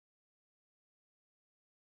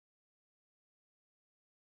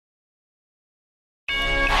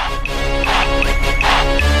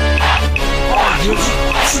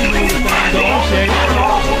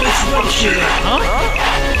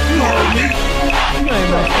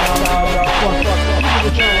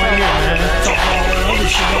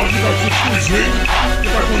streets, nigga.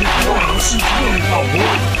 Get back on the corner, let's see what you doing,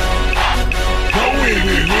 cowboy. Go in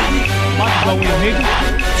there, nigga. About to go in, nigga.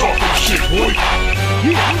 Talk that shit, boy.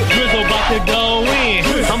 Drizzo about to go in.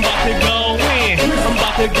 I'm about to go in. I'm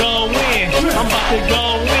about to go in. I'm about to go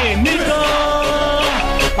in, nigga.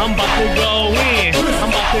 I'm about to go in. I'm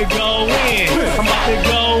about to go in. I'm about to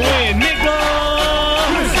go in, nigga.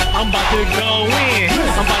 I'm about to go in.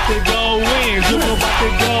 I'm about to go in. Drizzo about to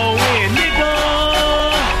go in, nigga.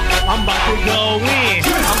 I'm about to go in.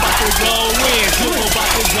 I'm about to go in. Drizzo about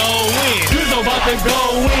to go in. Drizzo about to go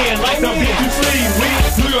in like the bitch you sleep with.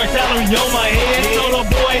 New York salary on my head, so the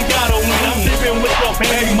boy gotta win. I'm dipping with your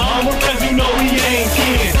baby mama, cause you know we ain't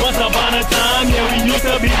kids. Once upon a time, yeah, we used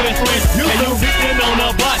to be best friends. And you bitchin' on the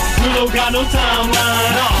block, you don't got no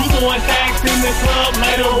timeline. You throwing stacks in the club,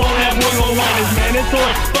 later on that boy gon' wine. It's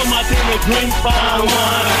mandatory for my team to drink fine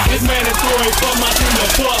wine. It's mandatory for my team to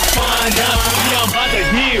fuck fine down. Yeah, I'm about to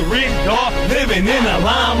get rich, dog, living in the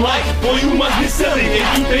limelight. Boy, you must be silly if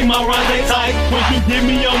you think my rhymes ain't tight. When you get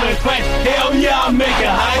me on the track, hell yeah, I'll make it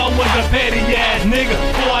hype. I was a petty ass nigga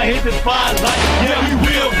before I hit the spotlight. Yeah, we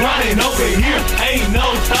real grinding over here, ain't no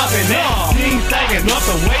stopping that. Jeans sagging off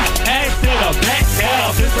the waist, ass to the back.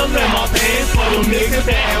 Hell, pistol in my pants for them niggas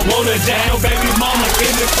that wanna jam. Baby mama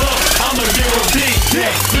in the club, I'ma give a big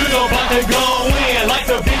dick. Drizzo about to go in like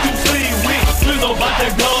the bitch you sleep with. Drizzo about to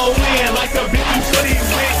go in like the bitch you sleep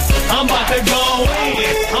with. I'm about to go in.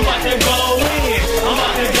 I'm about to go in. I'm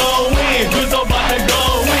about to go in. Drizzo about to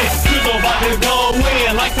go in. Drizzo about to go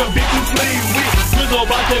in like the bitch you sleep with. Drizzo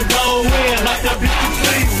about to go in like the bitch you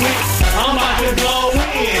sleep with. I'm about to go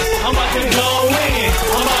in. I'm about to go in.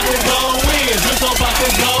 I'm about to go in. Drizzo about to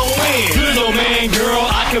go in. Drizzo man, girl,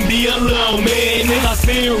 I can be a little man. If I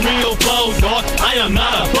spin real flow, dog, I am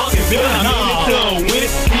not a fucking villain. I'm in it to win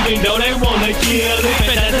it, even though they wanna kill it.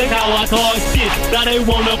 That's how I talk shit. Now they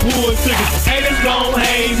wanna pull triggers. Haters gon'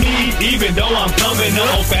 hate me, even though I'm coming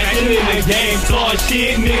up. Fashion in the game, talk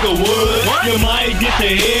shit, nigga would. You might get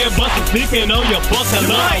your head busted, speaking on your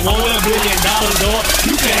fucking love. I want $1 billion, dog.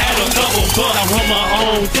 You can have a couple, but I run my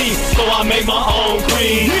own team, so I make my own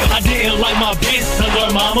cream. I didn't like my bitch, cause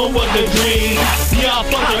her mama was the dream. Yeah, I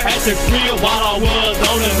fucked her at the crib while I was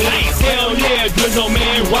on the lead. Hell yeah, Drizzo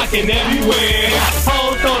man rockin' everywhere.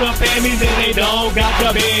 Hoes throw the family, then they don't got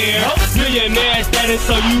the bear. Millionaire status,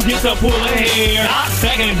 so you get to pull a hair.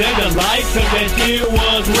 Back in the day, the life, cause that shit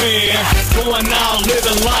was rare. Going out,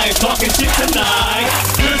 living life, talking shit tonight.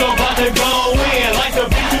 Drizzo about to go in like the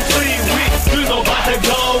bitch you sleep with. Drizzo about to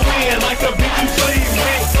go in like the bitch you sleep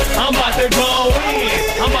with. I'm about to go in.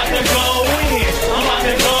 I'm about to go in. I'm about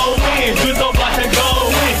to go in. Drizzo about to go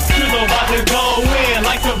in. Drizzo about to go in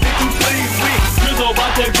like the bitch you sleep with. Drizzo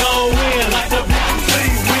about to go in like the bitch you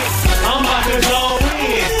sleep with. I'm about to go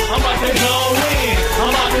in. I'm about to go in.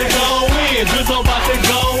 I'm about to go in. Drizzo about to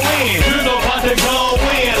go in. Drizzo about to go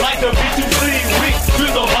in like the bitch you sleep with.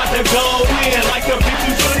 Drizzo about to go in like the bitch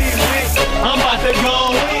you sleep with. I'm about to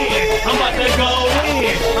go in. I'm about to go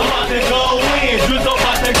in. I'm about to go in. Drizzo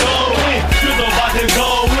about to go in. Drizzo about to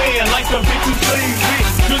go in like the bitch you sleep with.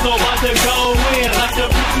 Drizzo about to go in like the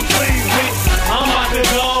bitch you sleep with. I'm about to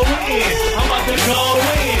go in. I'm about to go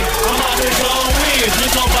in. I'm about to go in.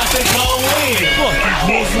 Drizzo about to go in. Fuck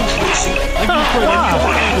you, Drizzo.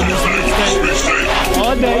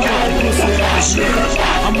 All day.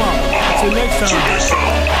 I'm up. Till next time.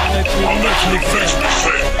 I'll let you next time.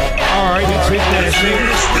 Alright, it's rich ass nigga.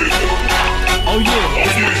 Oh yeah.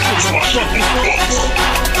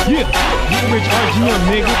 Yeah. You rich RGM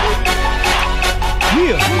nigga.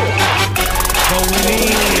 Yeah. Going in.